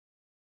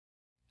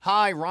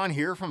Hi, Ron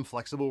here from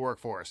Flexible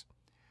Workforce.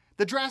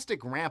 The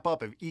drastic ramp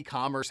up of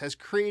e-commerce has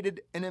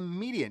created an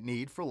immediate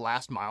need for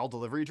last-mile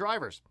delivery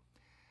drivers.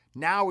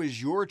 Now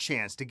is your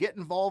chance to get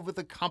involved with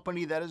a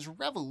company that is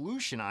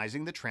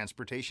revolutionizing the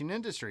transportation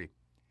industry.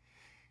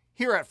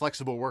 Here at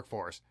Flexible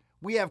Workforce,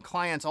 we have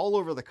clients all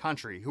over the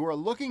country who are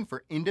looking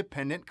for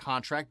independent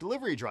contract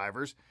delivery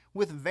drivers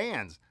with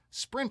vans,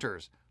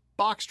 sprinters,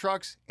 box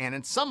trucks, and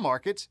in some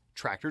markets,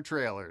 tractor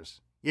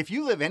trailers. If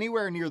you live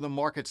anywhere near the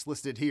markets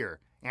listed here,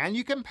 and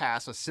you can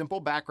pass a simple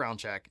background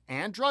check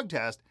and drug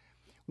test,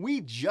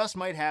 we just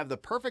might have the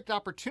perfect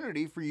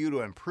opportunity for you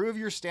to improve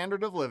your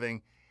standard of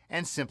living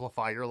and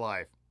simplify your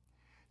life.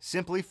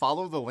 Simply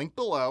follow the link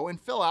below and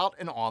fill out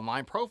an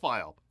online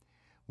profile.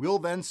 We'll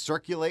then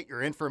circulate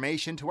your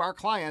information to our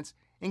clients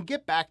and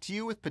get back to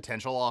you with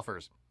potential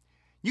offers.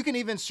 You can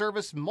even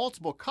service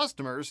multiple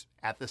customers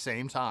at the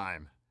same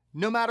time.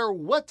 No matter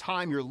what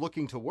time you're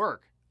looking to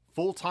work,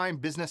 full-time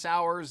business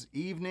hours,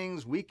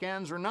 evenings,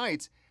 weekends, or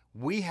nights,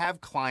 we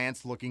have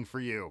clients looking for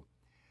you.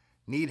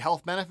 Need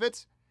health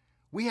benefits?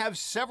 We have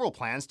several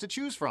plans to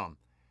choose from.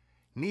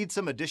 Need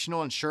some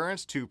additional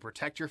insurance to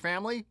protect your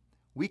family?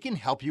 We can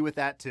help you with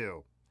that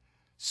too.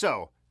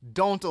 So,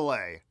 don't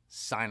delay.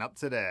 Sign up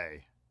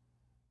today.